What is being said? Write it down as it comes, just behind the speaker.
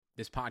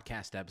This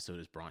podcast episode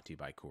is brought to you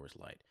by Coors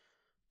Light.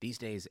 These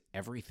days,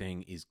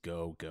 everything is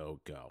go, go,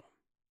 go.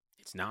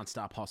 It's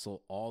nonstop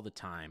hustle all the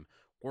time.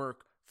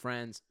 Work,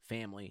 friends,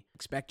 family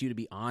expect you to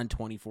be on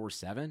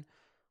 24/7.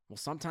 Well,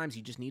 sometimes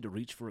you just need to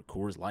reach for a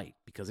Coors Light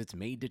because it's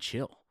made to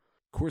chill.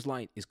 Coors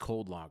Light is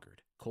cold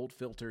lagered, cold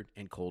filtered,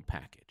 and cold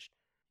packaged.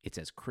 It's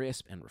as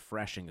crisp and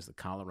refreshing as the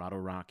Colorado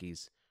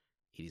Rockies.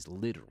 It is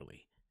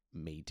literally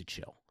made to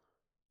chill.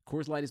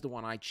 Coors Light is the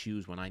one I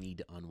choose when I need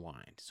to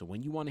unwind. So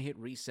when you want to hit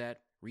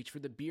reset, reach for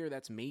the beer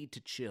that's made to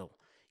chill.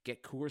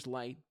 Get Coors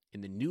Light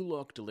in the new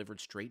look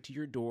delivered straight to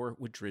your door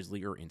with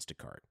Drizzly or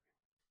Instacart.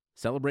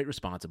 Celebrate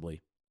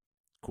responsibly.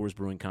 Coors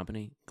Brewing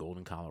Company,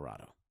 Golden,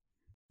 Colorado.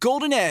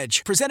 Golden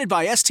Edge, presented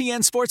by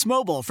STN Sports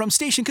Mobile from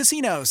Station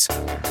Casinos.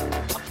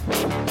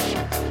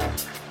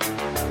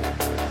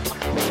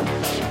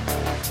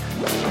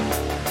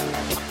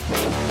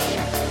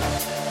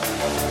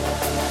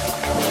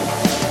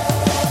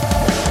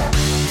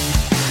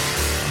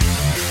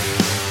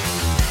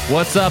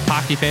 What's up,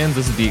 hockey fans?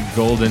 This is the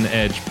Golden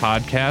Edge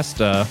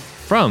podcast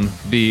from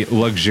the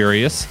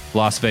luxurious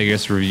Las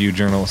Vegas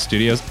Review-Journal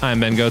studios. I'm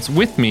Ben Goetz.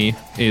 With me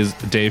is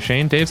Dave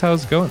Shane. Dave,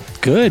 how's it going?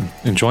 Good.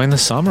 Enjoying the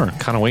summer.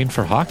 Kind of waiting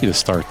for hockey to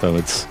start, though.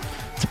 It's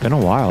been a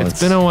while.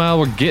 It's been a while.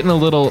 We're getting a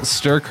little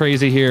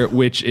stir-crazy here,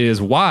 which is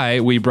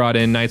why we brought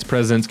in Knights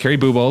President Carey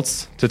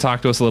Buboltz to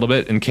talk to us a little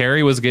bit. And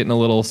Carey was getting a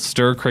little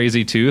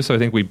stir-crazy, too, so I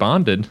think we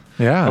bonded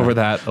over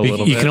that a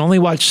little bit. You can only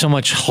watch so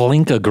much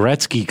Hlinka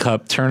Gretzky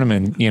Cup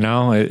tournament, you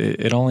know?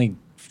 It only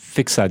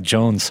fixed that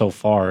Jones so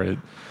far.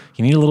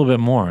 You need a little bit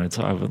more. It's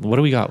what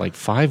do we got, like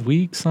 5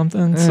 weeks,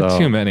 something?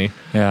 Too many.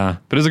 Yeah.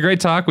 But it was a great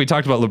talk. We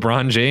talked about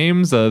LeBron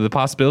James, the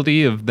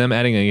possibility of them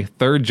adding a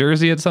third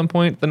jersey at some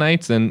point, the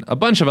Knights, and a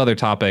bunch of other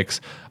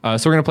topics.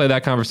 So we're going to play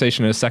that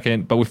conversation in a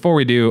second. But before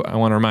we do, I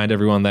want to remind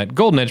everyone that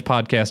Golden Edge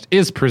Podcast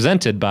is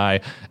presented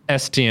by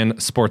STN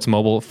Sports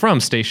Mobile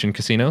from Station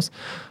Casinos.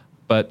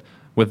 But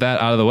with that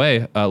out of the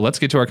way, let's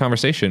get to our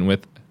conversation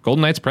with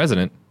Golden Knights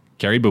President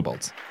Carey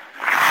Buboltz.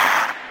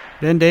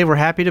 Ben, Dave, we're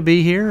happy to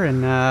be here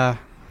and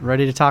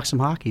ready to talk some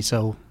hockey.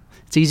 So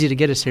it's easy to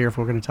get us here if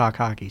we're going to talk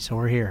hockey. So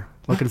we're here.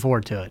 Looking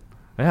forward to it.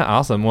 Yeah,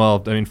 awesome.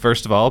 Well, I mean,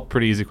 first of all,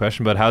 pretty easy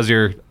question, but how's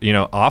your,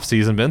 off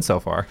season been so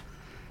far?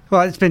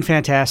 Well, it's been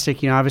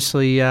fantastic.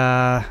 Obviously,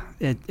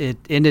 it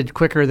ended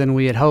quicker than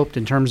we had hoped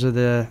in terms of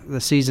the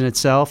season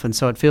itself, and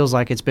so it feels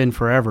like it's been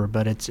forever.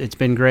 But it's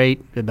been great.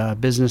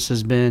 Business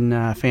has been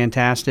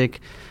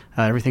fantastic.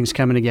 Everything's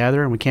coming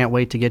together, and we can't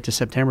wait to get to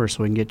September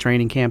so we can get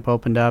training camp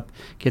opened up,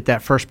 get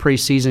that first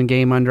preseason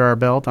game under our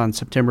belt on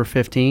September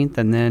 15th,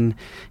 and then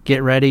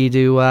get ready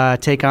to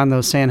take on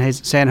those San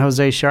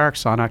Jose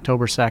Sharks on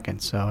October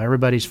 2nd. So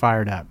everybody's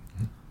fired up.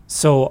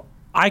 So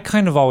I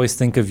kind of always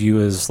think of you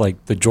as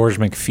like the George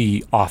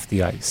McPhee off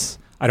the ice.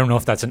 I don't know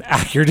if that's an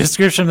accurate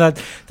description.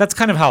 That's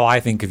kind of how I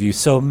think of you.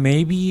 So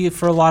maybe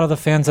for a lot of the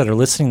fans that are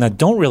listening that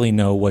don't really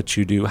know what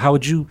you do, how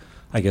would you,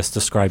 I guess,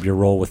 describe your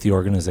role with the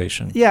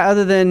organization? Yeah,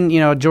 other than,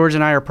 George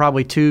and I are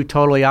probably two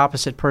totally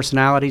opposite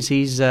personalities.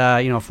 He's,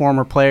 a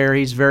former player.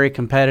 He's very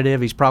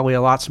competitive. He's probably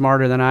a lot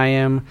smarter than I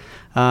am.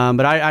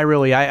 But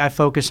I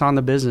focus on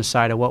the business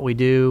side of what we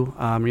do.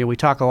 We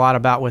talk a lot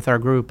about with our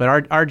group,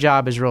 but our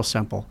job is real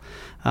simple.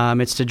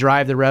 It's to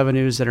drive the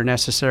revenues that are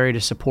necessary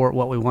to support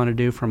what we want to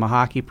do from a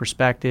hockey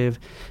perspective.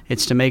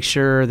 It's to make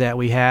sure that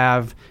we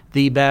have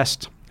the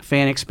best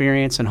fan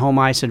experience and home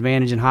ice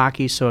advantage in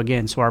hockey. So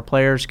our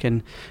players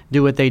can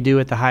do what they do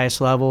at the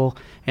highest level,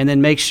 and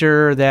then make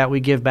sure that we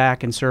give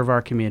back and serve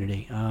our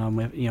community.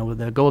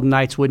 The Golden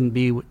Knights wouldn't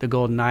be the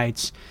Golden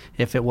Knights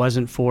if it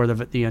wasn't for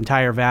the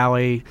entire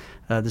Valley,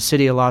 the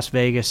city of Las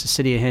Vegas, the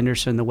city of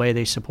Henderson. The way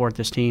they support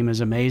this team is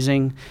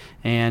amazing,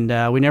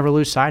 and we never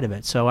lose sight of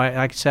it. So like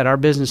I said, our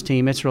business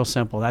team, it's real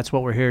simple. That's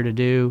what we're here to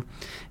do,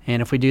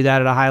 and if we do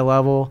that at a high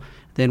level,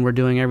 then we're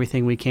doing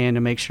everything we can to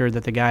make sure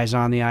that the guys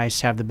on the ice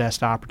have the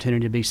best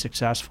opportunity to be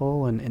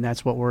successful, and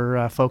that's what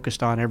we're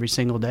focused on every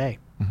single day.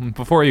 Mm-hmm.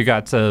 Before you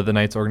got to the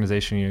Knights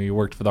organization, you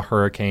worked for the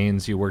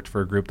Hurricanes, you worked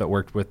for a group that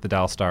worked with the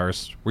Dallas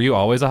Stars. Were you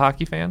always a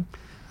hockey fan?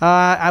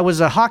 I was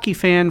a hockey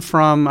fan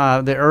from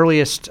the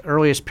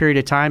earliest period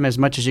of time, as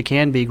much as you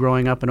can be,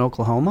 growing up in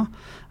Oklahoma.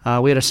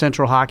 We had a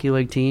Central Hockey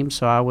League team,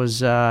 so I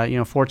was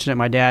fortunate.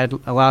 My dad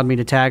allowed me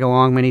to tag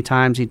along many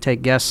times. He'd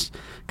take guests,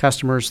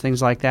 customers,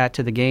 things like that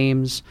to the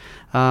games.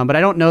 But I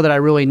don't know that I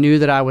really knew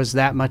that I was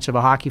that much of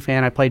a hockey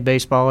fan. I played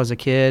baseball as a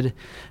kid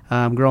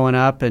growing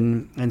up,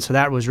 and so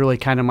that was really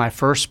kind of my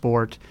first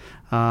sport.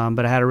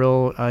 But I had a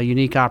real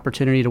unique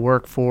opportunity to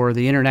work for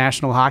the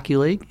International Hockey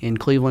League in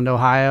Cleveland,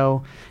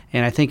 Ohio.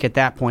 And I think at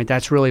that point,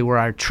 that's really where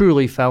I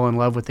truly fell in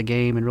love with the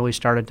game and really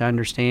started to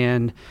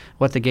understand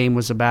what the game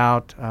was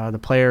about, the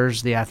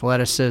players, the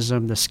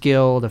athleticism, the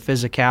skill, the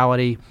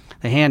physicality,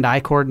 the hand-eye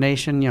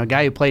coordination. A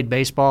guy who played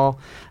baseball,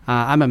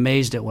 I'm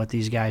amazed at what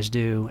these guys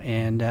do.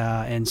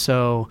 And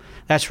so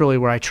that's really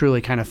where I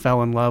truly kind of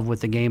fell in love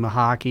with the game of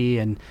hockey.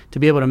 And to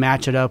be able to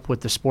match it up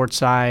with the sports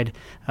side,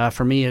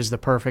 for me, is the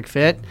perfect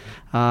fit.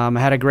 I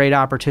had a great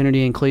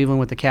opportunity in Cleveland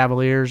with the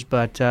Cavaliers,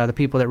 but the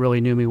people that really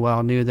knew me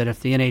well knew that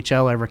if the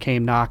NHL ever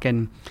came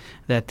knocking,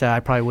 that I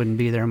probably wouldn't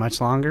be there much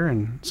longer.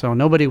 And so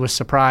nobody was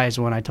surprised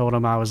when I told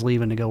them I was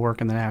leaving to go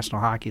work in the National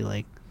Hockey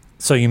League.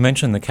 So you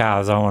mentioned the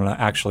Cavs. I want to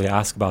actually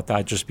ask about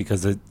that just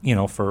because,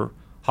 for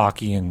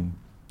hockey and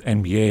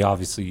NBA,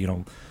 obviously,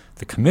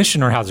 the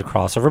commissioner has a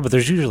crossover, but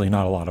there's usually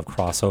not a lot of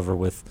crossover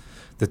with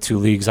the two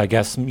leagues. I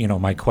guess,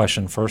 my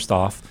question first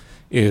off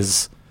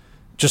is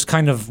just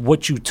kind of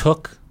what you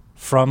took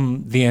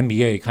from the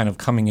NBA kind of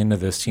coming into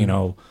this,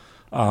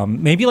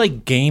 maybe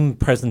like game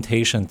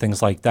presentation,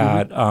 things like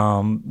that.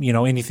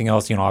 Anything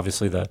else,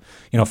 obviously the,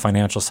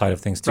 financial side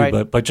of things too.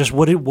 Right. But just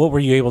what were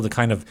you able to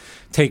kind of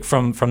take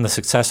from the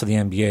success of the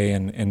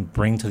NBA and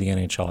bring to the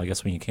NHL, I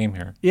guess, when you came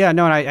here? Yeah,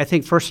 no, and I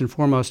think first and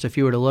foremost, if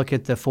you were to look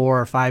at the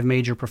 4 or 5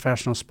 major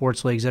professional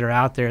sports leagues that are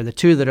out there, the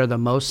two that are the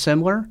most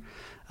similar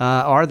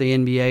are the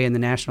NBA and the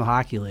National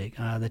Hockey League.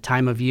 The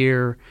time of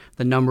year,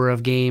 the number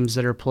of games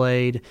that are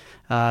played,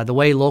 the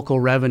way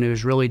local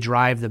revenues really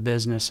drive the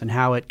business and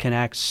how it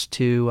connects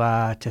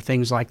to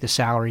things like the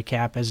salary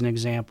cap, as an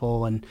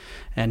example,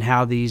 and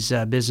how these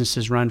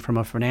businesses run from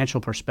a financial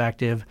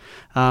perspective.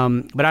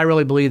 But I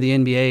really believe the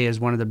NBA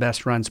is one of the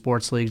best run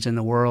sports leagues in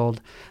the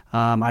world.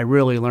 I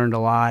really learned a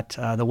lot.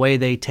 The way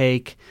they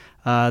take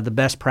the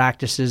best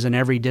practices in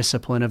every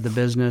discipline of the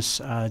business.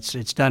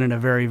 It's done at a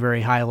very,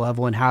 very high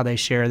level, and how they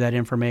share that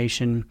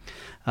information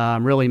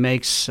really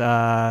makes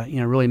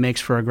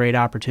for a great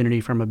opportunity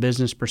from a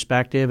business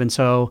perspective. And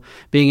so,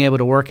 being able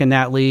to work in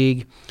that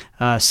league,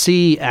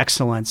 see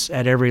excellence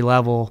at every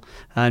level,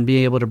 and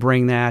be able to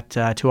bring that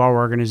to our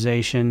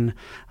organization.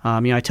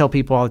 I tell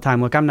people all the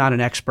time, look, I'm not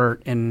an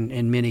expert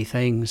in many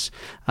things,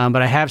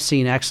 but I have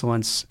seen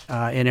excellence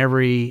in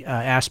every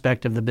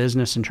aspect of the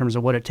business in terms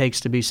of what it takes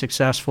to be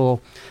successful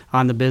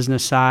on the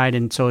business side.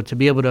 And so to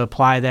be able to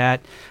apply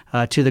that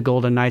to the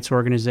Golden Knights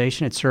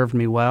organization, it served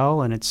me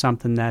well, and it's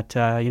something that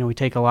we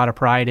take a lot of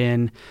pride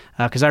in,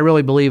 because I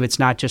really believe it's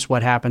not just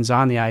what happens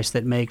on the ice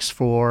that makes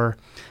for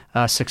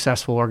a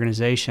successful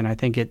organization. I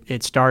think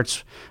it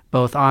starts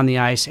both on the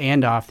ice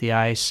and off the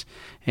ice,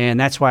 and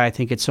that's why I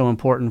think it's so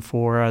important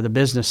for the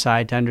business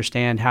side to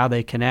understand how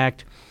they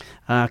connect,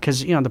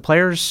 because the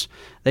players,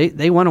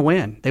 they want to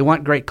win. They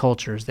want great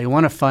cultures. They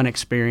want a fun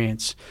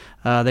experience.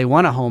 They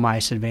want a home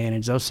ice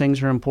advantage. Those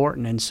things are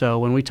important. And so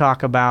when we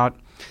talk about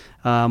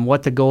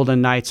what the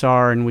Golden Knights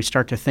are, and we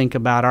start to think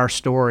about our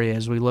story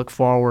as we look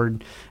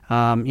forward,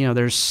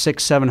 there's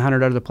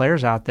 600-700 other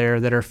players out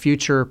there that are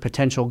future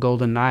potential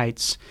Golden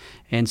Knights.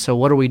 And so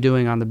what are we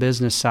doing on the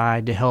business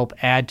side to help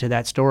add to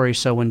that story?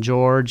 So when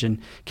George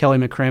and Kelly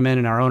McCrimmon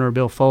and our owner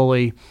Bill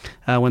Foley,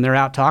 when they're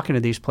out talking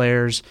to these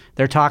players,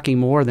 they're talking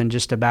more than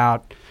just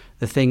about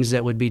the things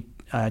that would be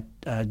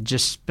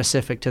just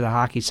specific to the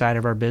hockey side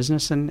of our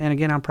business. And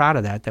again, I'm proud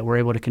of that we're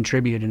able to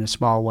contribute in a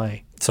small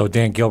way. So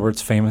Dan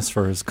Gilbert's famous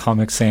for his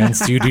Comic Sans.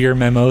 Do you do your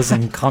memos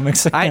in Comic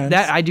Sans?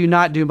 I do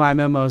not do my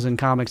memos in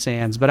Comic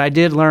Sans, but I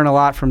did learn a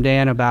lot from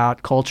Dan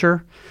about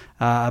culture,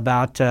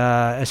 about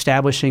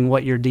establishing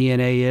what your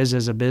DNA is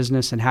as a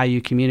business and how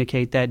you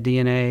communicate that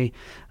DNA.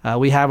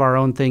 We have our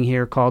own thing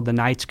here called the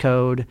Knights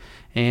Code,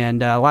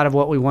 and a lot of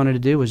what we wanted to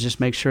do was just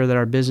make sure that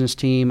our business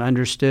team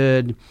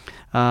understood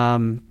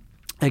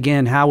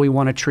again, how we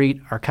want to treat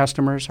our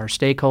customers, our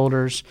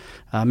stakeholders,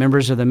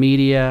 members of the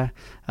media,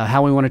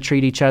 how we want to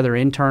treat each other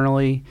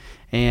internally,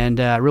 and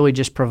really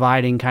just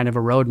providing kind of a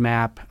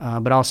roadmap,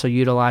 but also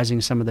utilizing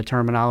some of the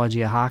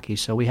terminology of hockey.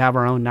 So we have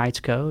our own Knights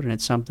Code, and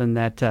it's something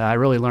that I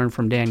really learned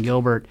from Dan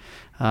Gilbert.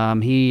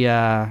 He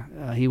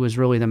was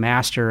really the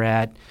master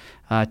at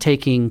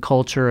taking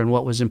culture and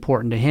what was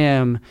important to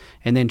him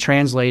and then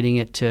translating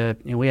it to,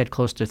 we had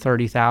close to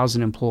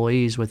 30,000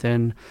 employees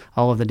within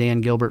all of the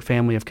Dan Gilbert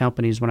family of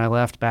companies when I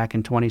left back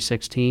in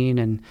 2016.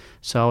 And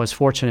so I was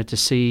fortunate to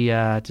see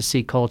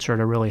culture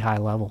at a really high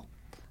level.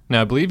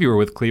 Now, I believe you were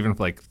with Cleveland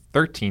for like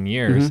 13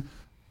 years. Mm-hmm.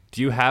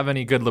 Do you have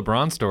any good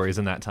LeBron stories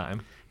in that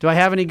time? Do I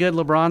have any good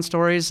LeBron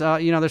stories?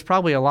 There's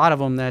probably a lot of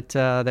them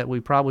that we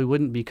probably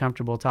wouldn't be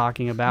comfortable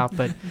talking about.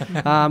 But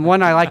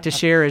one I like to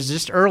share is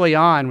just early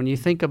on when you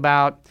think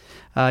about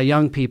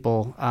young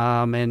people,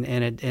 and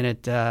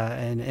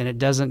it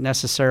doesn't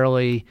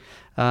necessarily.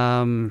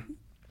 At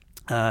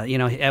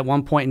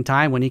one point in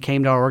time when he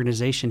came to our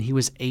organization, he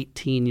was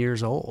 18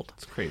 years old.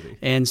 It's crazy.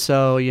 And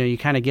so, you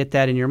kind of get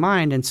that in your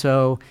mind. And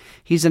so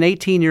he's an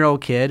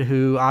 18-year-old kid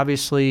who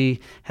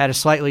obviously had a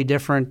slightly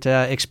different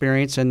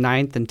experience in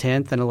 9th and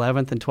 10th and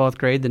 11th and 12th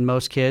grade than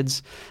most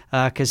kids,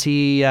 because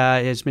he,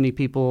 as many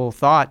people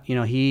thought,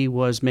 he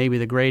was maybe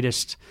the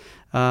greatest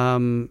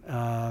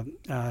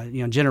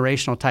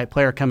generational type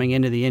player coming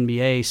into the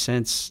NBA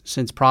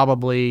since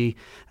probably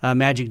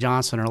Magic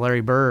Johnson or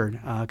Larry Bird.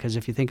 Because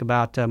if you think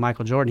about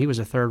Michael Jordan, he was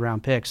a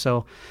third-round pick.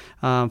 So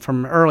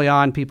from early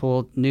on,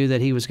 people knew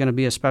that he was going to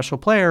be a special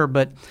player.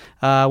 But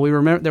we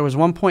remember there was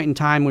one point in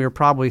time we were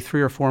probably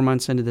 3 or 4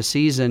 months into the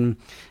season,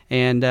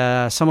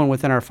 and someone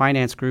within our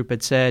finance group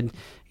had said,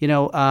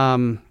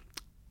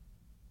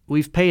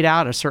 we've paid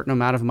out a certain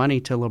amount of money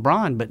to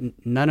LeBron, but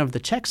none of the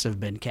checks have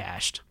been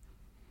cashed.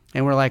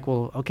 And we're like,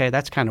 well, okay,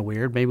 that's kind of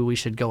weird. Maybe we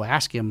should go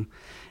ask him.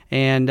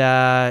 And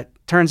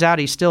turns out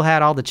he still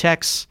had all the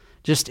checks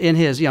just in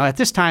his, at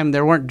this time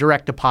there weren't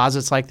direct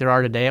deposits like there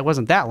are today. It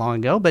wasn't that long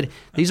ago, but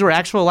these were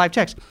actual live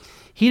checks.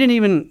 He didn't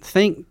even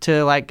think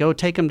to go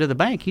take them to the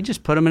bank. He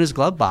just put them in his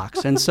glove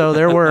box. And so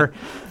there were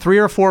 3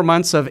 or 4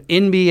 months of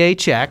NBA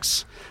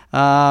checks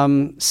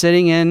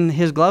sitting in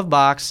his glove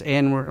box,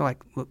 and we're like,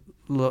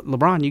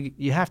 LeBron,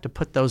 you have to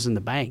put those in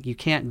the bank. You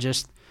can't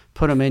just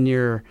put them in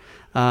your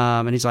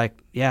and he's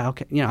like, yeah,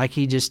 okay.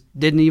 He just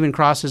didn't even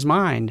cross his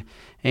mind.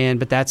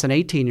 But that's an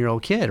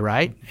 18-year-old kid,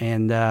 right?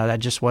 And that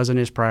just wasn't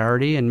his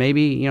priority. And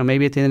maybe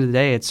at the end of the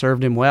day, it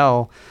served him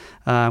well.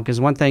 Because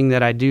one thing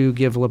that I do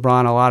give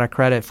LeBron a lot of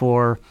credit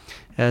for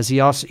is he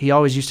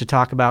always used to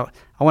talk about,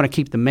 I want to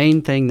keep the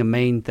main thing the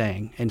main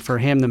thing. And for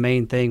him, the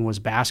main thing was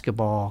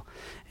basketball.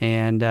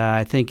 And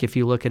I think if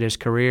you look at his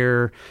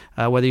career,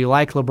 whether you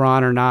like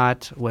LeBron or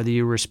not, whether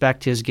you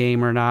respect his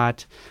game or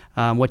not,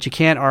 what you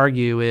can't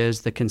argue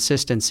is the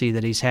consistency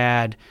that he's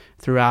had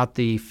throughout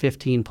the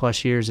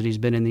 15-plus years that he's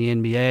been in the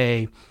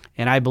NBA.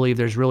 And I believe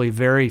there's really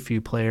very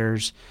few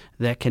players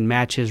that can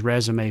match his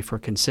resume for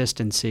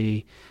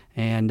consistency.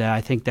 And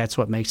I think that's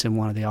what makes him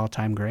one of the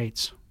all-time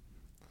greats.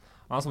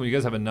 Awesome. You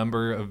guys have a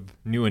number of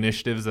new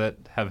initiatives that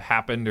have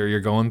happened or you're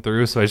going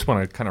through, so I just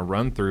want to kind of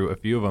run through a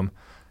few of them.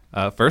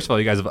 First of all,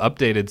 you guys have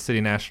updated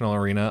City National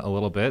Arena a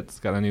little bit. It's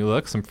got a new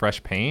look, some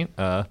fresh paint.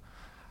 How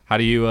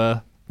do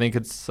you think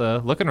it's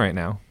looking right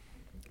now?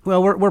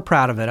 Well, we're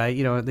proud of it.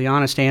 The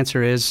honest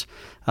answer is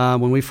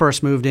when we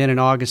first moved in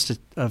August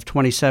of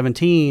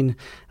 2017,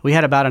 we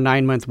had about a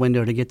 9-month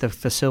window to get the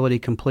facility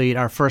complete.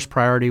 Our first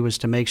priority was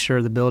to make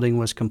sure the building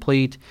was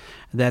complete,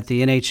 that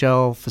the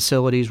NHL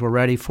facilities were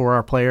ready for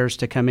our players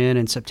to come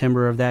in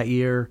September of that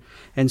year.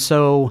 And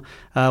so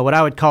what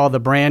I would call the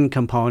brand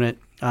component,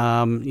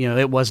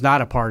 it was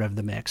not a part of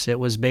the mix. It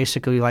was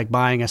basically like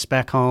buying a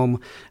spec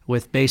home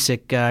with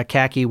basic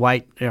khaki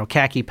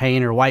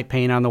paint or white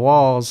paint on the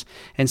walls.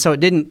 And so it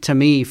didn't, to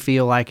me,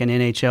 feel like an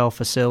NHL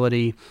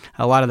facility.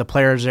 A lot of the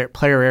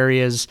player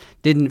areas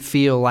didn't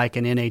feel like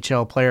an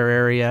NHL player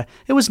area.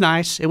 It was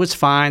nice. It was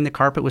fine. The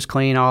carpet was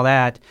clean, all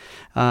that.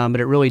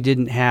 But it really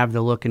didn't have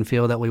the look and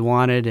feel that we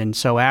wanted. And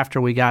so after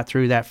we got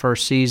through that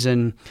first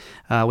season,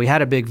 we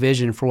had a big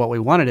vision for what we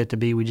wanted it to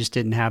be. We just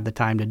didn't have the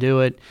time to do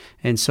it.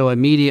 And so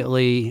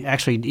immediately,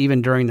 actually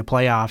even during the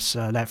playoffs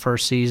that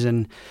first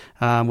season,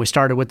 we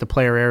started with the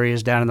player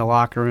areas down in the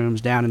locker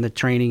rooms, down in the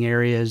training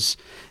areas,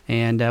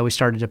 and we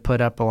started to put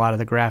up a lot of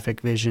the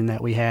graphic vision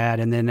that we had.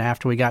 And then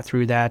after we got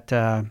through that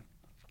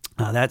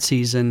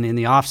season, in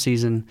the off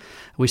season,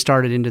 we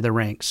started into the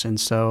rinks, and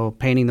so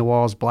painting the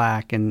walls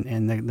black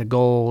and the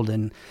gold,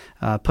 and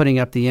putting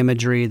up the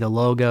imagery, the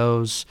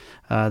logos,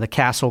 the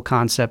castle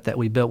concept that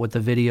we built with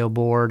the video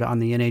board on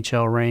the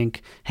NHL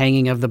rink,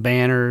 hanging of the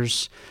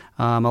banners.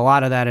 A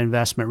lot of that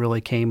investment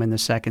really came in the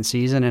second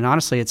season, and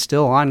honestly, it's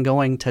still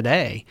ongoing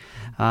today.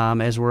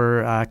 As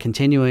we're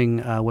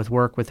continuing with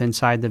work with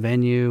inside the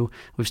venue.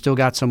 We've still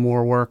got some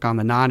more work on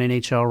the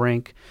non-NHL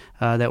rink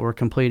that we're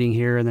completing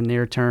here in the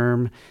near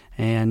term.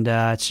 And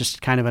it's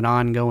just kind of an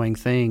ongoing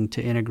thing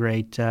to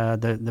integrate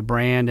the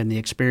brand and the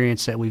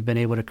experience that we've been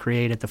able to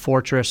create at the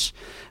Fortress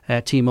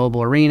at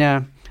T-Mobile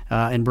Arena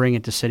and bring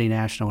it to City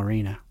National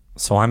Arena.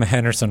 So I'm a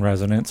Henderson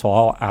resident, so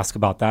I'll ask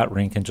about that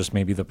rink and just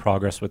maybe the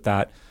progress with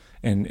that.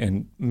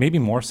 And maybe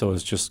more so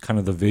is just kind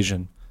of the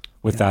vision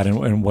with that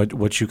and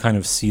what you kind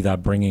of see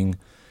that bringing,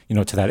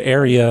 to that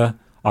area,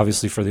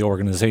 obviously for the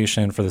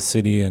organization, for the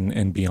city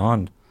and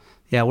beyond.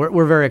 Yeah,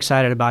 we're very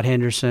excited about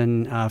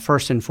Henderson.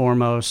 First and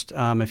foremost,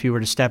 if you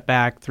were to step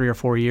back 3 or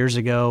 4 years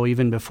ago,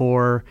 even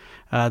before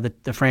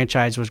the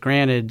franchise was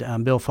granted,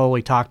 Bill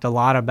Foley talked a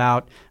lot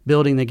about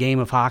building the game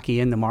of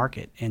hockey in the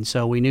market. And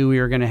so we knew we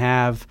were going to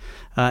have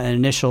an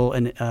initial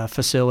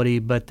facility,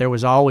 but there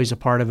was always a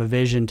part of a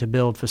vision to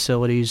build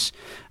facilities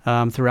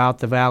throughout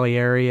the Valley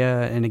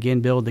area and,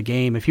 again, build the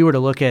game. If you were to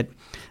look at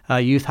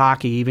youth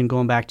hockey, even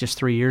going back just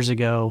 3 years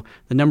ago,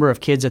 the number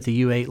of kids at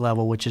the U8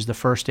 level, which is the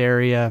first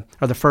area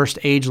or the first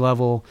age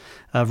level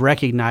of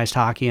recognized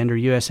hockey under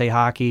USA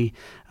Hockey,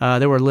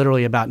 there were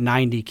literally about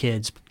 90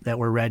 kids that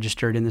were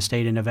registered in the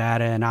state of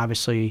Nevada, and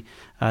obviously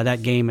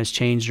that game has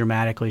changed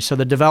dramatically. So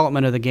the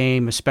development of the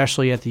game,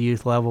 especially at the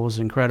youth level, is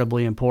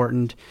incredibly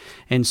important.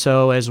 And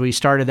so as we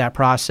started that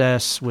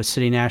process with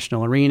City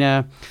National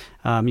Arena,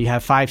 you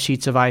have 5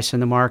 sheets of ice in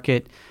the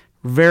market.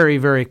 Very,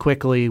 very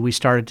quickly, we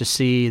started to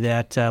see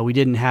that we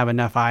didn't have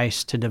enough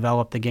ice to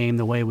develop the game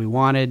the way we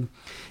wanted,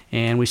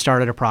 and we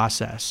started a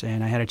process.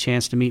 And I had a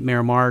chance to meet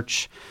Mayor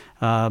March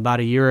about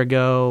a year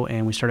ago,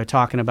 and we started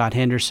talking about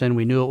Henderson.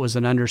 We knew it was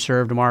an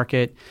underserved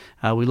market.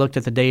 We looked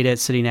at the data at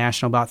City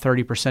National. About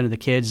 30% of the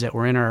kids that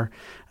were in our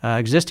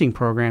existing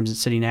programs at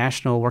City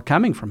National were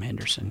coming from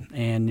Henderson.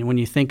 And when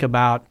you think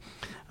about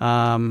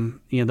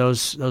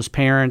those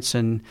parents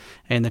and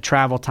the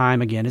travel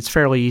time, again, it's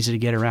fairly easy to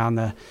get around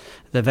the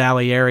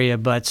Valley area,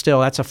 but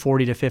still that's a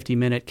 40 to 50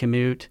 minute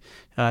commute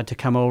to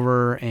come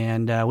over,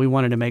 and we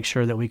wanted to make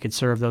sure that we could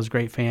serve those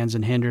great fans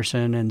in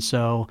Henderson. And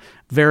so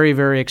very,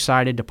 very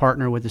excited to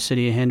partner with the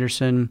city of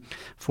Henderson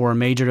for a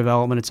major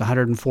development. It's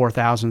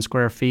 104,000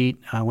 square feet.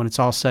 When it's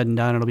all said and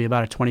done, it'll be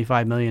about a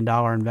 $25 million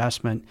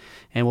investment,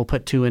 and we'll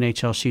put 2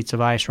 NHL sheets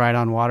of ice right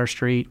on Water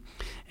Street.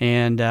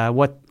 And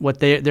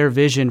their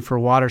vision for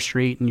Water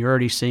Street, and you're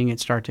already seeing it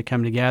start to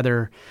come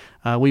together,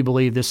 we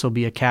believe this will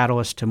be a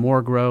catalyst to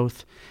more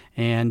growth,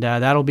 and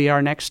that'll be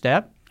our next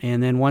step.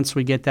 And then once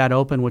we get that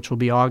open, which will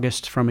be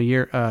August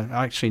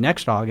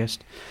next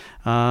August,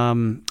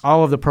 all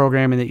of the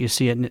programming that you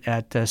see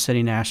at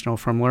City National,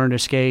 from Learn to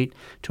Skate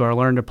to our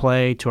Learn to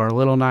Play to our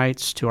Little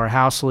Nights to our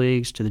House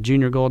Leagues to the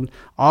Junior Golden,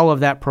 all of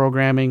that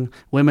programming,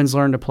 Women's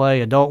Learn to Play,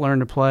 Adult Learn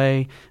to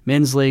Play,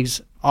 Men's Leagues,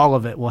 all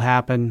of it will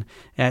happen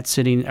at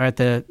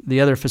the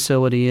other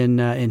facility in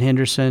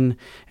Henderson,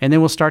 and then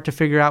we'll start to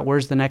figure out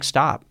where's the next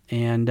stop.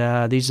 And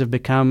these have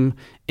become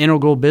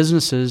integral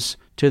businesses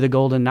to the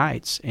Golden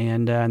Knights,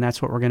 and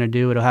that's what we're going to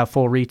do. It'll have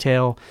full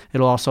retail.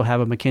 It'll also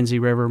have a McKenzie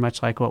River,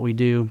 much like what we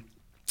do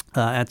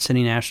at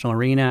City National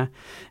Arena,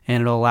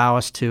 and it'll allow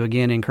us to,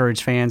 again,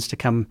 encourage fans to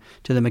come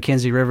to the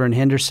McKenzie River in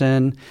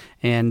Henderson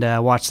and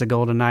watch the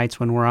Golden Knights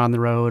when we're on the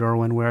road or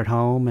when we're at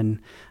home, and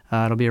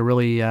it'll be a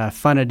really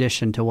fun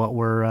addition to what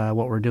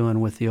we're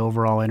doing with the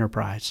overall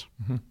enterprise.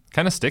 Mm-hmm.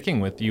 Kind of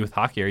sticking with youth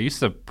hockey, are you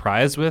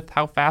surprised with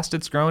how fast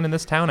it's grown in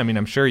this town? I mean,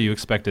 I'm sure you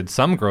expected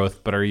some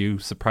growth, but are you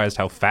surprised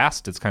how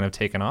fast it's kind of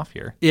taken off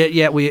here?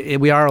 Yeah,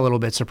 we are a little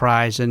bit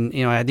surprised, and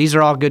these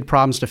are all good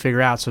problems to figure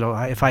out. So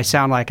if I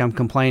sound like I'm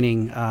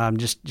complaining,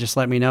 just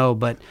let me know.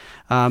 But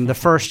the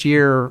first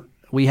year,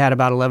 we had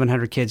about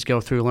 1,100 kids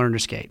go through Learn to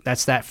Skate.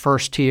 That's that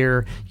first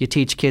tier. You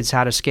teach kids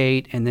how to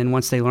skate, and then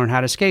once they learn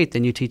how to skate,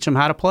 then you teach them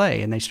how to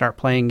play, and they start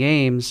playing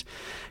games.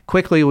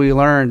 Quickly we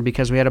learned,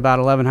 because we had about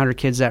 1,100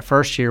 kids that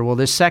first year. Well,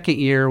 this second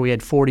year we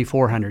had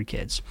 4,400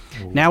 kids.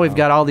 Now we've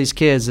got all these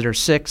kids that are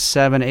 6,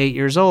 7, 8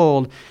 years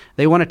old.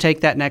 They want to take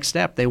that next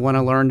step. They want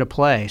to learn to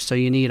play. So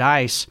you need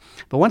ice.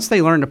 But once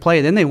they learn to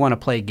play, then they want to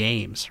play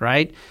games,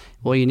 right?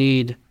 Well, you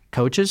need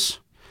coaches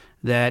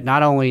that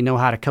not only know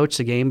how to coach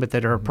the game, but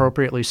that are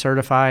appropriately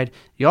certified.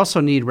 You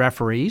also need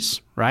referees,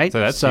 right? So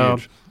that's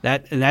huge.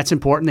 That's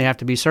important. They have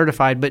to be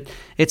certified. But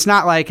it's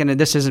not like, and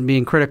this isn't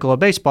being critical of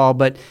baseball,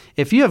 but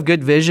if you have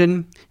good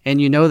vision and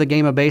you know the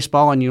game of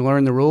baseball and you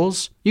learn the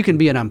rules, you can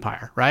be an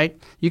umpire, right?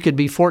 You could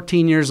be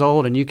 14 years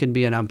old and you can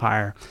be an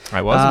umpire.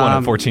 I was one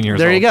at 14 years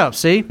old. There you go.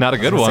 See? Not a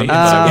good one.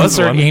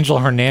 Insert Angel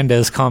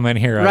Hernandez comment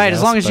here. Right,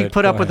 as long as you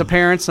put up with the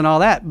parents and all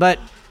that. But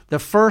the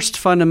first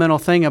fundamental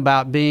thing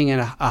about being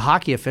a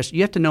hockey official,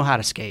 you have to know how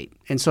to skate.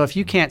 And so if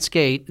you can't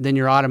skate, then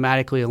you're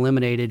automatically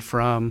eliminated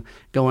from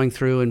going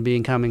through and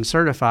becoming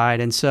certified.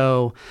 And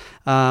so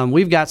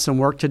we've got some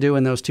work to do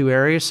in those two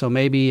areas. So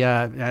maybe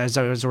as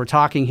we're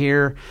talking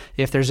here,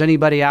 if there's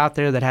anybody out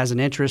there that has an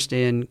interest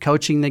in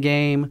coaching the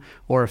game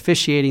or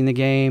officiating the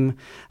game,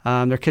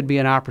 there could be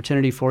an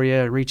opportunity for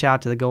you. Reach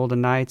out to the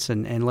Golden Knights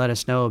and let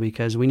us know,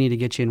 because we need to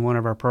get you in one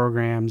of our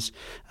programs,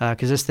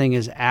 because this thing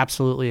is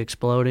absolutely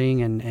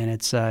exploding. And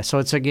it's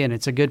it's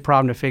a good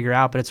problem to figure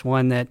out, but it's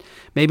one that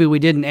maybe we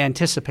didn't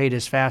anticipate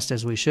as fast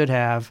as we should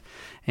have.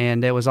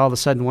 And it was all of a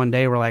sudden one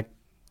day we're like,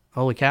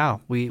 holy cow,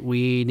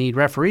 we need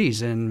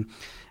referees. And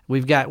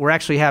we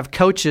actually have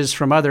coaches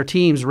from other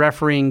teams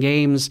refereeing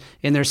games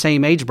in their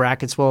same age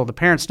brackets. Well, the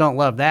parents don't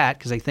love that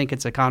because they think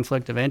it's a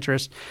conflict of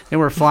interest. Then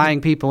we're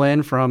flying people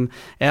in from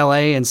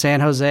L.A. and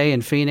San Jose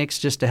and Phoenix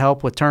just to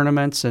help with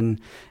tournaments. And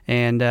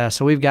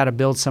so we've got to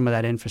build some of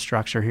that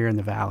infrastructure here in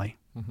the Valley.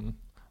 Mm-hmm.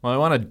 Well,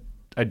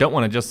 I don't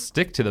want to just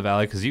stick to the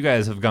Valley, because you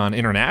guys have gone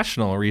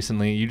international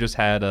recently. You just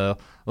had a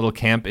little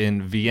camp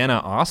in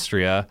Vienna,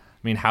 Austria. I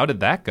mean, how did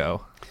that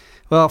go?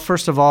 Well,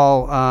 first of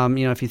all,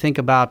 if you think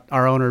about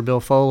our owner, Bill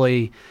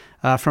Foley,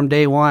 from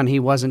day one, he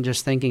wasn't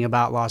just thinking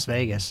about Las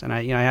Vegas. And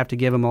I have to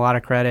give him a lot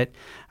of credit.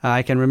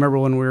 I can remember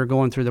when we were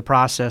going through the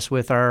process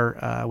with our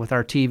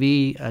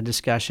TV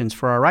discussions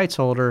for our rights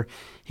holder,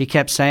 he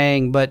kept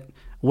saying, but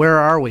where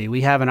are we?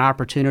 We have an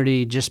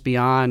opportunity just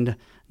beyond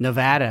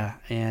Nevada,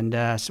 and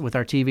with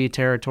our TV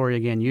territory,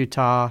 again,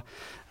 Utah,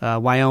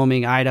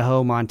 Wyoming,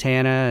 Idaho,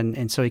 Montana,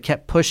 and so he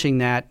kept pushing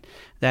that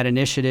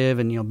initiative,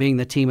 and being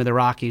the team of the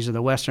Rockies or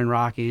the Western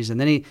Rockies.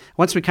 And then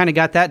once we kind of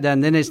got that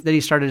done, then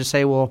he started to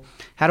say, well,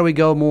 how do we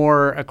go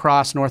more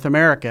across North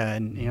America?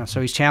 And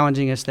so he's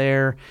challenging us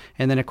there.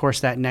 And then of course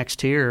that next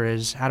tier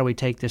is, how do we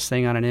take this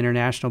thing on an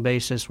international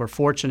basis? We're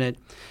fortunate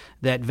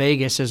that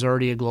Vegas is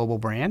already a global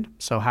brand.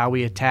 So how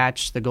we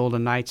attach the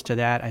Golden Knights to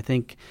that, I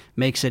think,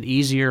 makes it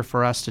easier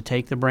for us to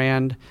take the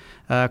brand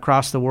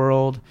across the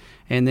world.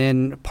 And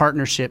then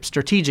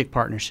strategic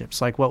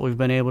partnerships, like what we've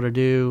been able to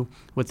do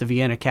with the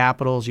Vienna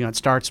Capitals. It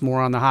starts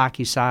more on the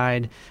hockey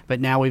side, but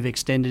now we've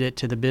extended it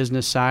to the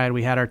business side.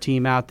 We had our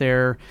team out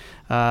there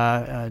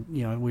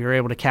we were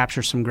able to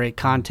capture some great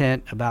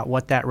content about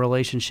what that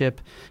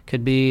relationship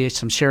could be,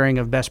 some sharing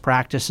of best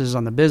practices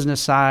on the business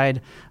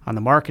side, on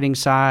the marketing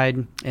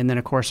side, and then,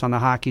 of course, on the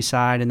hockey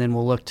side. And then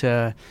we'll look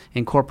to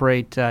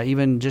incorporate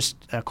even just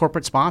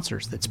corporate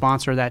sponsors that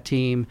sponsor that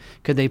team.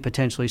 Could they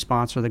potentially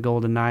sponsor the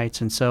Golden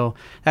Knights? And so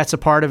that's a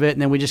part of it.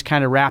 And then we just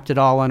kind of wrapped it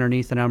all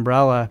underneath an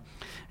umbrella.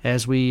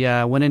 As we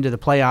went into the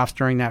playoffs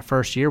during that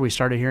first year, we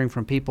started hearing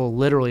from people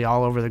literally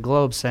all over the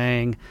globe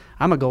saying,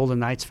 I'm a Golden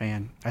Knights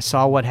fan. I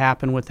saw what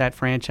happened with that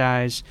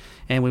franchise,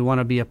 and we want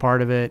to be a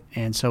part of it.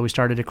 And so we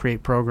started to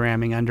create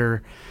programming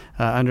under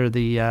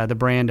the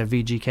brand of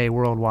VGK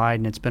Worldwide,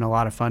 and it's been a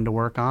lot of fun to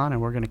work on,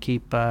 and we're going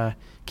to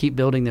keep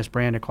building this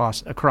brand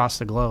across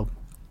the globe.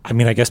 I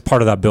mean, I guess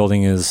part of that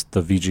building is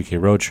the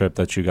VGK road trip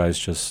that you guys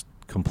just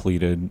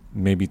completed.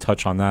 Maybe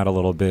touch on that a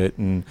little bit,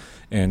 and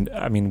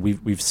I mean,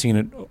 we've seen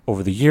it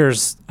over the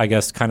years, I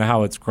guess, kind of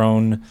how it's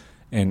grown,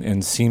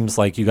 and seems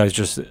like you guys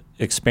just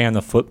expand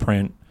the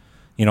footprint,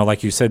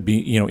 like you said,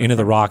 into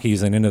the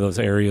Rockies and into those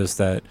areas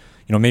that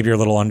maybe you're a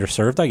little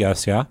underserved, I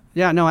guess.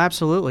 Yeah, no,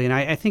 absolutely. And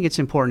I think it's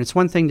important. It's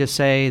one thing to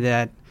say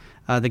that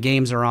the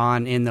games are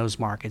on in those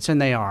markets,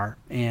 and they are,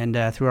 and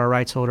through our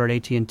rights holder at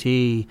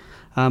AT&T.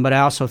 But I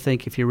also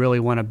think if you really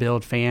want to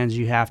build fans,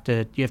 you have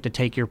to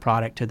take your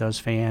product to those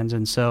fans.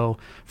 And so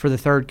for the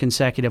third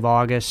consecutive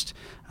August,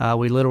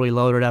 we literally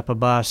loaded up a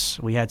bus.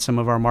 We had some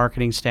of our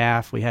marketing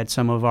staff. We had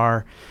some of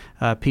our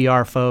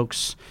PR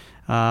folks,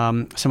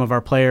 some of our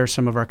players,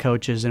 some of our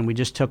coaches, and we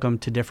just took them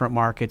to different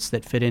markets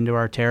that fit into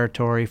our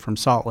territory, from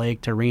Salt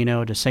Lake to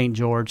Reno to St.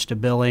 George to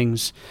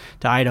Billings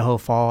to Idaho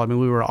Falls. I mean,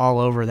 we were all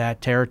over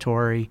that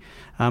territory.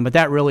 But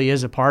that really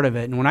is a part of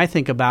it. And when I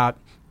think about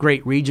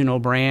great regional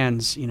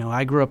brands,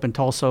 I grew up in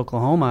Tulsa,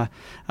 Oklahoma,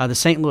 the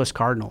St. Louis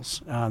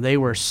Cardinals. They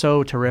were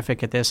so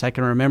terrific at this. I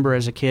can remember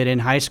as a kid in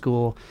high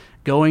school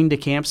going to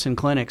camps and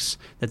clinics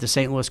that the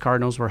St. Louis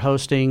Cardinals were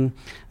hosting.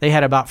 They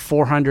had about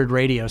 400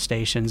 radio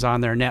stations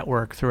on their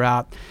network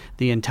throughout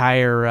the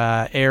entire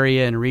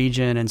area and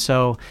region. And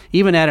so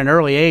even at an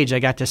early age, I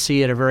got to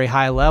see at a very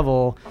high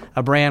level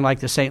a brand like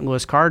the St.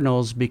 Louis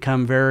Cardinals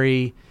become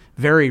very,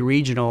 very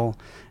regional.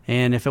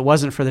 And if it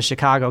wasn't for the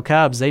Chicago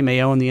Cubs, they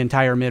may own the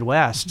entire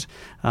Midwest.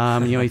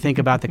 You think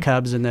about the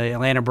Cubs and the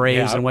Atlanta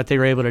Braves and what they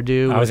were able to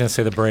do. I was going to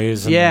say the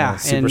Braves and the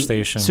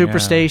Superstation.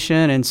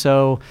 Superstation. And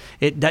so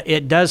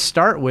it does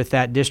start with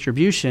that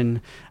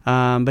distribution,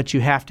 but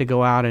you have to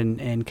go out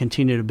and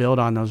continue to build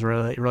on those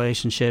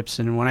relationships.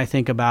 And when I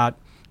think about,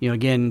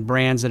 again,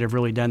 brands that have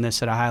really done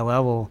this at a high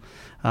level,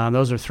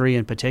 those are three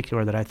in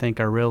particular that I think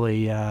are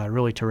really,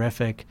 really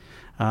terrific.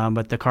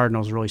 But the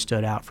Cardinals really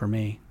stood out for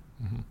me.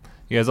 Mm-hmm.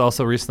 You guys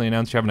also recently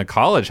announced you're having a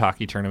college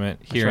hockey tournament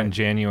here in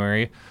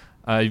January.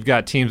 You've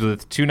got teams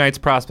with 2 Knights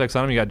prospects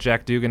on them. You got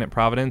Jack Dugan at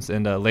Providence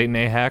and Leighton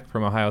Ahak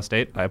from Ohio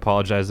State. I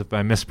apologize if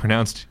I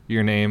mispronounced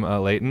your name,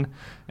 Leighton.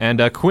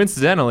 And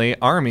coincidentally,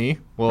 Army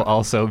will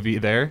also be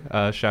there.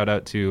 Shout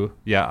out to,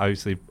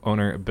 obviously,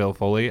 owner Bill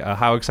Foley.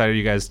 How excited are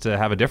you guys to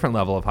have a different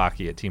level of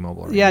hockey at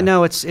T-Mobile Arena? Yeah,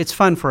 no, it's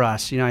fun for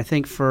us. I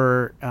think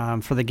for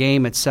the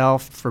game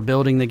itself, for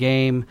building the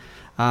game,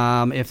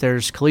 if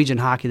there's collegiate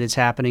hockey that's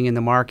happening in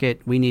the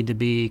market, we need to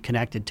be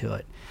connected to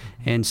it.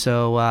 And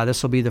so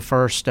this will be the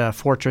first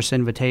Fortress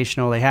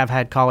Invitational. They have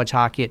had college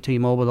hockey at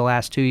T-Mobile the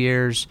last 2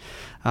 years,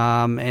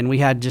 and we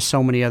had just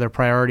so many other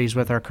priorities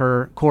with our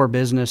core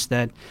business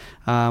that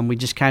we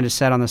just kind of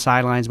sat on the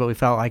sidelines, but we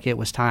felt like it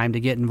was time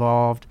to get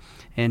involved.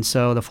 And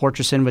so the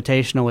Fortress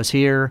Invitational is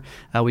here.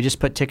 We just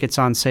put tickets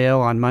on sale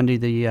on Monday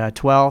the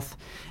 12th.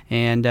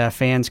 And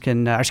fans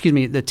can,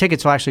 the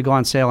tickets will actually go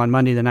on sale on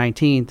Monday the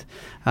 19th,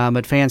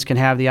 but fans can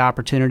have the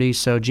opportunity.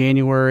 So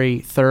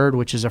January 3rd,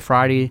 which is a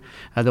Friday,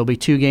 there'll be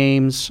 2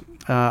 games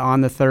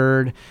on the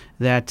 3rd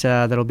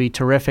that'll be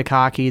terrific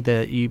hockey.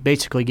 That you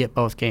basically get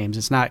both games.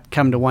 It's not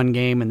come to one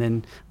game and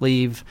then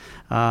leave.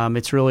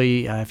 It's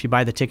really if you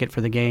buy the ticket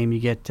for the game, you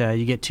get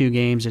 2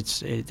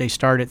 games. They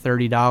start at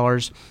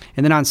 $30,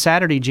 and then on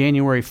Saturday,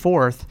 January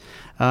 4th.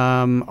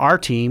 Our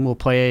team will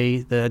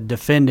play the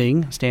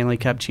defending Stanley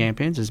Cup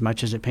champions, as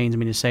much as it pains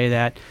me to say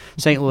that,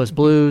 St. Louis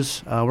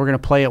Blues. We're going to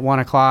play at 1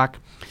 o'clock.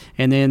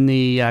 And then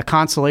the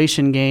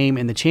consolation game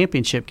and the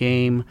championship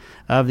game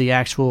of the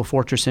actual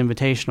Fortress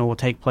Invitational will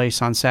take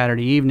place on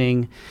Saturday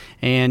evening.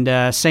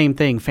 And same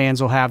thing, fans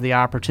will have the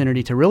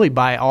opportunity to really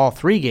buy all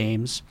 3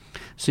 games.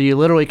 So you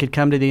literally could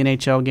come to the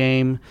NHL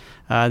game,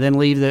 then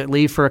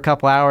leave for a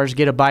couple hours,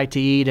 get a bite to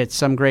eat at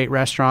some great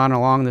restaurant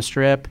along the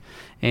Strip,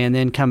 and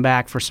then come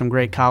back for some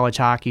great college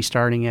hockey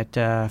starting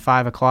at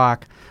 5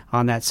 o'clock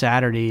on that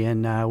Saturday.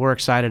 And we're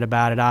excited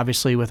about it.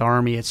 Obviously, with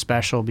Army, it's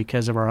special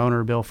because of our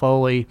owner, Bill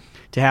Foley,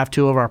 to have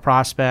 2 of our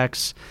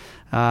prospects.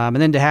 And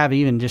then to have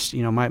even just,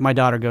 my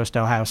daughter goes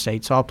to Ohio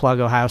State, so I'll plug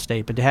Ohio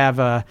State. But to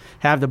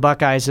have the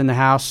Buckeyes in the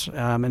house,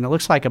 and it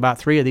looks like about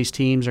 3 of these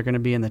teams are going to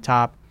be in the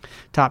top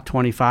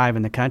 25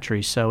 in the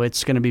country. So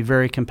it's going to be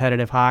very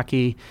competitive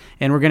hockey.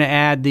 And we're going to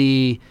add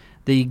the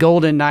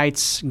Golden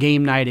Knights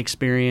game night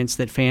experience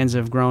that fans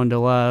have grown to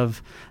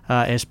love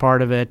as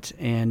part of it,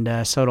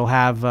 and so it'll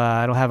have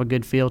a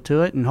good feel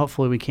to it, and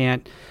hopefully we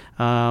can't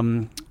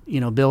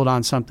build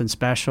on something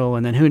special,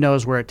 and then who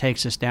knows where it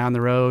takes us down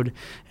the road.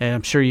 And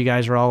I'm sure you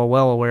guys are all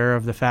well aware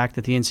of the fact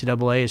that the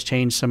NCAA has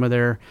changed some of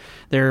their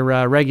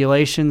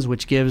regulations,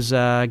 which gives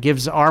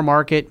our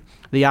market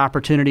the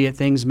opportunity at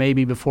things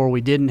maybe before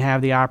we didn't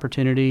have the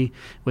opportunity,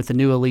 with the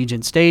new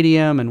Allegiant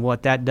Stadium and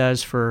what that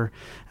does for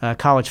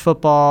college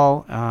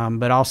football,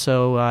 but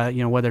also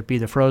whether it be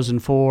the Frozen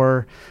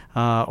Four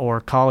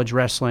or college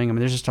wrestling. I mean,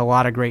 there's just a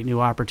lot of great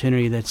new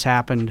opportunity that's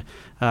happened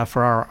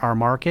for our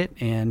market,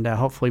 and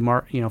hopefully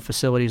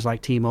facilities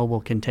like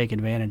T-Mobile can take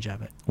advantage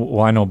of it.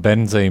 Well, I know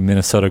Ben's a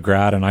Minnesota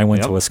grad, and I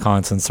went to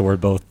Wisconsin, so we're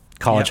both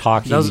college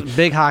hockey. Those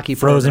big hockey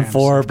Frozen programs,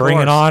 Four, bring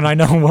it on. I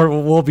know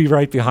we'll be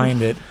right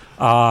behind it.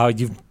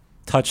 You've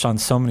touched on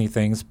so many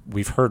things.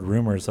 We've heard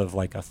rumors of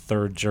like a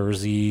third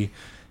jersey.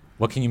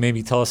 What can you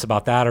maybe tell us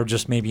about that, or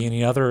just maybe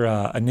any other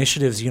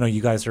initiatives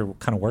you guys are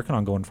kind of working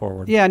on going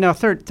forward? Yeah, no,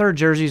 third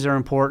jerseys are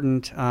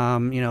important.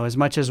 As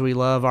much as we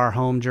love our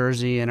home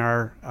jersey and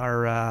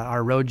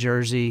our road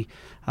jersey,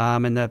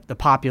 and the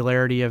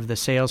popularity of the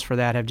sales for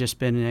that have just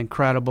been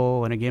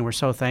incredible. And again, we're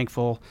so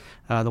thankful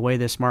the way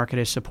this market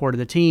has supported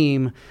the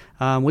team.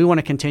 We want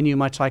to continue,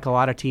 much like a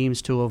lot of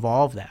teams, to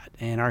evolve that.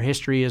 And our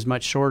history is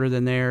much shorter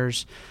than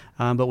theirs.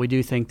 But we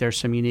do think there's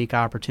some unique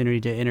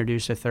opportunity to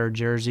introduce a third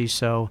jersey.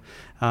 So,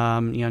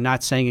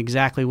 not saying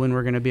exactly when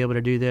we're going to be able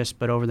to do this,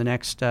 but over the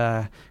next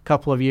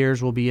couple of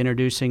years, we'll be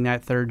introducing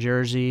that third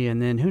jersey.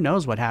 And then who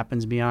knows what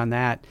happens beyond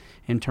that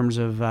in terms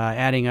of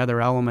adding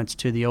other elements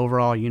to the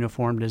overall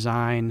uniform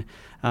design.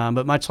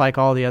 But much like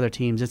all the other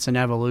teams, it's an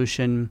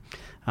evolution.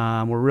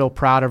 We're real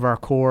proud of our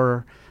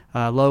core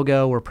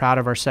logo. We're proud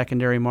of our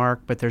secondary mark,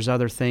 but there's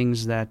other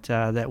things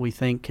that we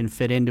think can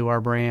fit into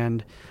our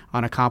brand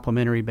on a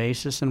complementary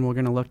basis, and we're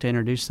going to look to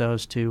introduce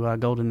those to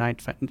Golden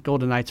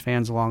Knights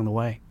fans along the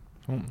way.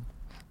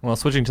 Well,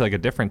 switching to like a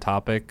different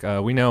topic,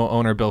 we know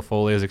owner Bill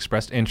Foley has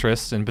expressed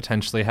interest in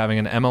potentially having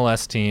an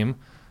MLS team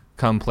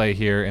come play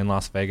here in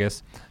Las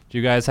Vegas. Do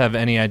you guys have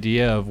any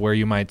idea of where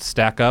you might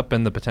stack up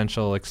in the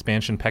potential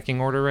expansion pecking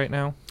order right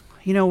now?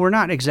 We're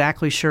not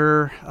exactly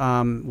sure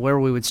where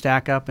we would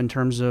stack up in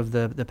terms of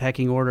the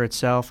pecking order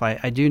itself.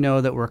 I do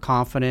know that we're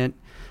confident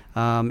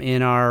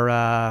in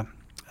our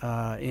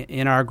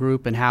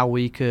group and how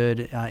we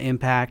could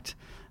impact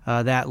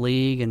that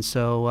league. And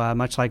so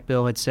much like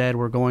Bill had said,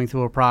 we're going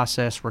through a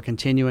process. We're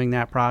continuing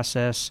that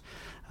process.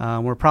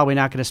 We're probably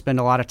not going to spend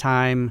a lot of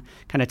time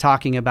kind of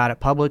talking about it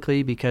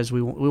publicly, because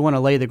we want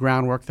to lay the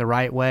groundwork the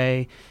right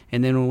way.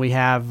 And then when we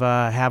have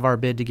our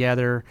bid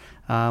together,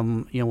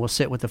 we'll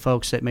sit with the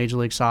folks at Major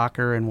League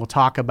Soccer and we'll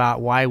talk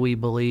about why we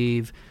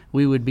believe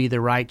we would be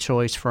the right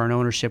choice for an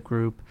ownership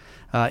group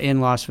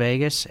in Las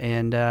Vegas,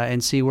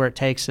 and see where it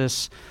takes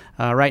us.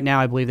 Right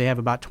now, I believe they have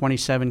about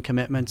 27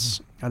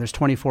 commitments. There's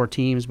 24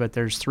 teams, but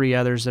there's 3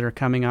 others that are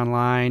coming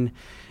online.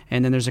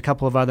 And then there's a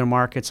couple of other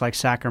markets like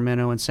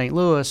Sacramento and St.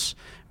 Louis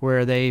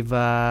where they've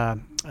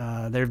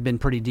been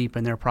pretty deep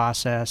in their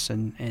process,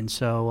 and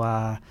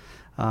so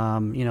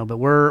but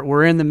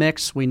we're in the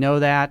mix. We know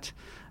that,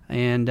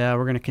 and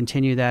we're going to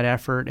continue that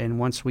effort. And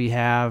once we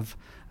have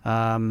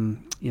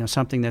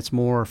something that's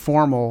more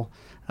formal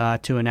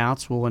to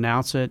announce, we'll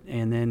announce it.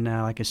 And then,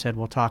 like I said,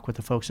 we'll talk with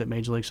the folks at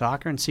Major League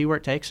Soccer and see where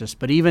it takes us.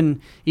 But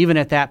even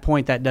at that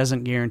point, that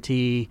doesn't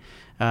guarantee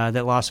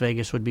that Las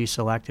Vegas would be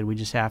selected. We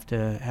just have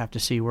to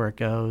see where it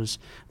goes.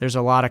 There's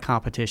a lot of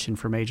competition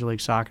for Major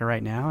League Soccer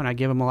right now, and I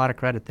give them a lot of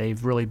credit.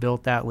 They've really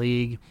built that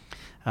league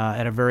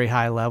at a very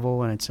high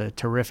level, and it's a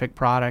terrific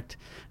product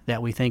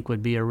that we think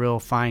would be a real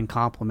fine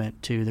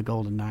complement to the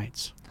Golden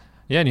Knights.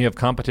 Yeah, and you have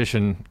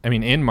competition,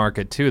 in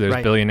market too.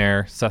 There's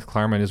billionaire Seth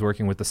Klarman is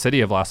working with the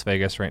city of Las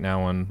Vegas right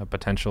now on a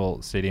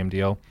potential stadium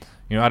deal.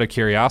 Out of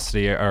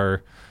curiosity,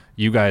 are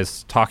you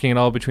guys talking at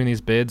all between these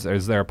bids?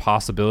 Is there a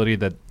possibility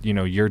that,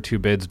 your 2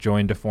 bids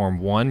join to form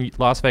one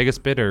Las Vegas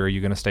bid, or are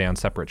you going to stay on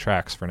separate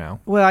tracks for now?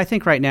 Well, I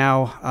think right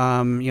now,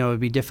 it would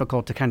be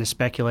difficult to kind of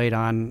speculate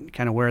on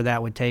kind of where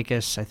that would take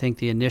us. I think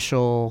the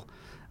initial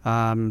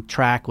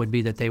track would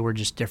be that they were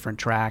just different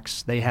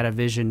tracks. They had a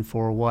vision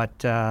for what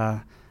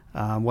their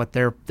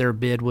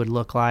bid would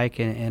look like,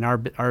 and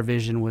our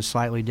vision was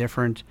slightly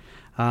different.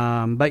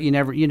 But you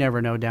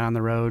never know down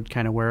the road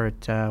kind of where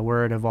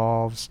it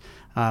evolves.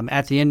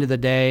 At the end of the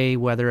day,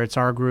 whether it's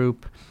our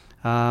group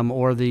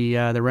or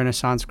the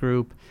Renaissance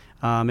group,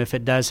 if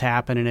it does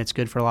happen and it's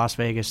good for Las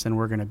Vegas, then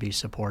we're going to be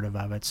supportive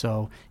of it.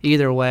 So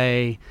either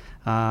way,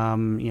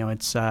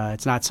 it's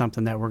not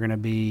something that we're going to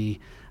be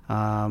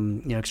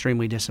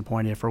extremely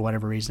disappointed if for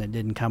whatever reason it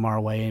didn't come our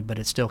way, but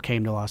it still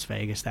came to Las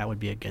Vegas. That would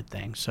be a good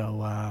thing.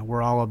 So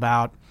we're all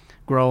about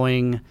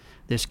growing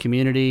this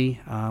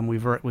community.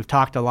 We've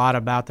talked a lot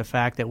about the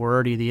fact that we're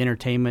already the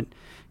entertainment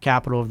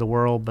capital of the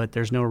world, but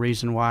there's no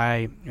reason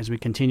why, as we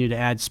continue to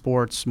add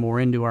sports more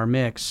into our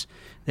mix,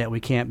 that we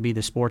can't be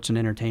the sports and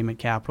entertainment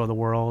capital of the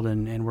world,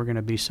 and we're going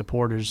to be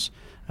supporters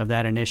of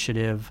that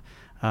initiative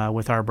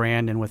with our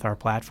brand and with our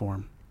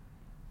platform.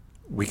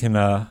 We can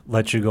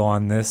let you go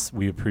on this.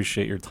 We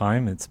appreciate your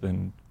time. It's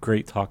been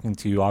great talking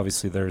to you.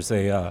 Obviously, there's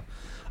a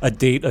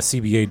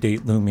CBA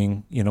date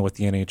looming, with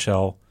the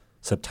NHL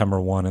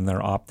September 1 and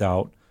their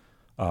opt-out.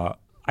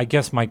 I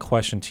guess my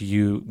question to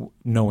you,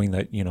 knowing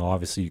that,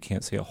 obviously you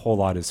can't say a whole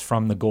lot, is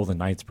from the Golden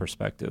Knights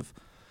perspective.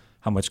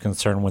 How much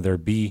concern would there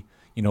be,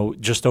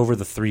 just over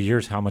the 3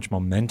 years, how much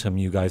momentum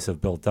you guys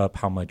have built up,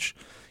 how much,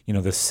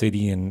 the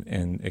city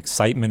and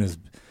excitement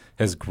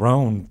has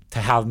grown to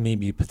have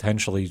maybe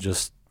potentially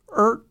just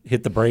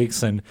hit the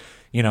brakes and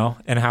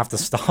have to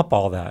stop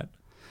all that.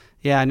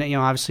 Yeah, and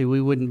obviously we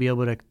wouldn't be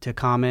able to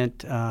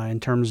comment in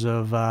terms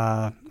of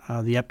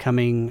the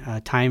upcoming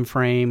time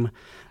frame.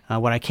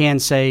 What I can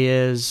say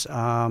is,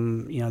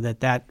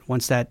 that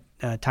once that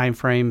time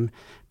frame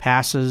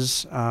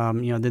passes,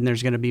 then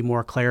there's going to be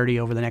more clarity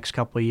over the next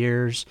couple of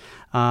years.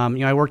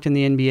 I worked in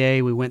the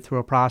NBA. We went through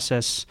a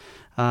process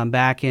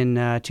back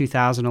in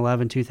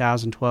 2011,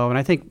 2012. And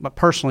I think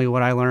personally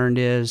what I learned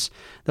is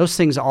those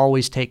things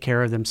always take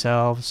care of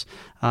themselves.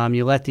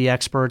 You let the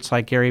experts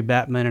like Gary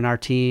Bettman and our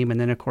team, and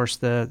then, of course,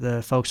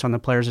 the folks on the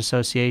Players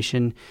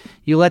Association,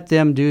 you let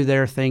them do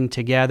their thing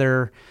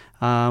together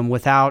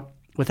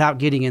without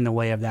getting in the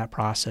way of that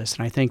process.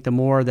 And I think the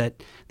more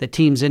that the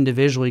teams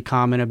individually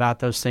comment about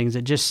those things,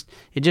 it just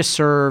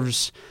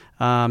serves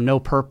no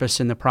purpose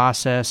in the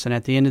process. And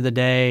at the end of the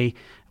day,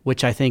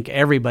 which I think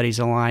everybody's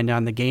aligned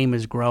on, the game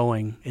is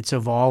growing. It's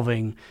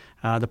evolving.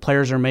 The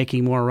players are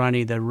making more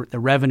money. The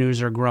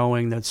revenues are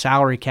growing. The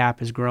salary cap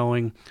is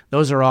growing.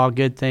 Those are all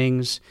good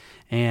things,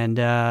 and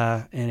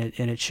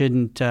it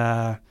shouldn't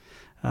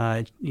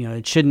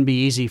it shouldn't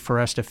be easy for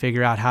us to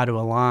figure out how to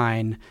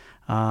align.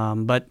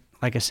 But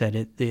like I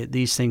said,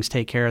 these things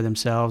take care of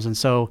themselves. And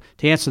so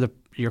to answer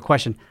your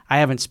question, I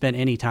haven't spent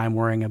any time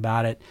worrying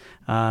about it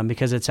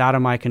because it's out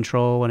of my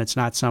control, and it's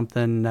not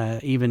something,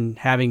 even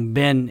having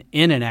been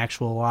in an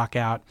actual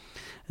lockout,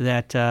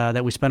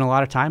 that we spend a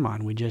lot of time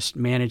on. We just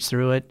manage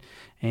through it,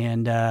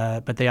 and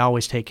but they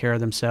always take care of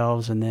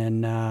themselves, and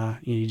then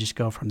you just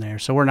go from there.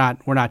 So we're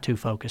not too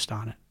focused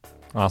on it.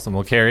 Awesome.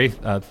 Well, Kerry,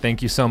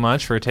 thank you so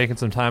much for taking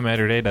some time out of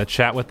your day to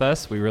chat with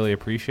us. We really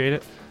appreciate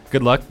it.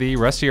 Good luck the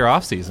rest of your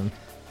off season.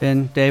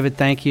 Ben, David,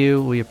 thank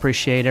you. We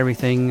appreciate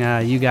everything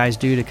you guys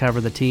do to cover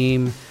the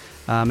team.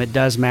 It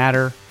does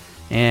matter,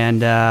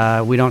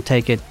 and we don't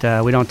take it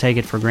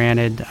for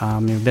granted.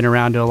 We've been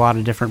around to a lot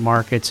of different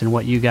markets, and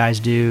what you guys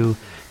do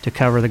to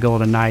cover the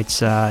Golden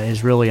Knights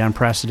is really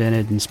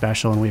unprecedented and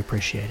special, and we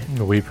appreciate it.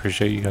 We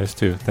appreciate you guys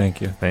too.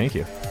 Thank you. Thank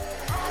you.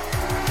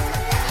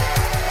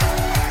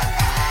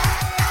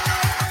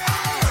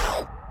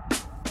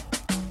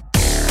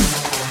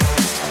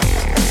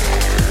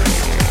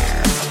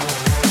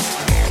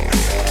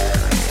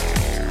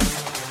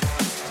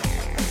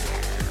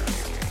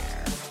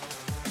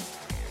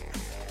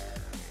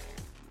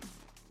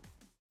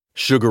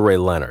 Sugar Ray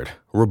Leonard,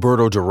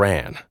 Roberto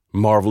Duran,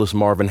 Marvelous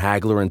Marvin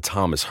Hagler, and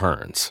Thomas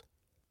Hearns.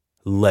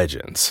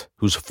 Legends,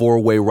 whose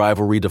four-way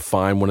rivalry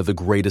defined one of the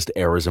greatest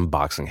eras in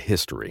boxing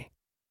history.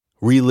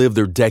 Relive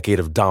their decade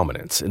of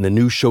dominance in the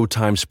new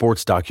Showtime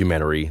sports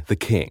documentary, The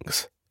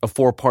Kings, a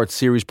 4-part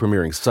series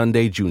premiering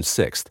Sunday, June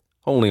 6th,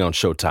 only on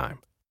Showtime.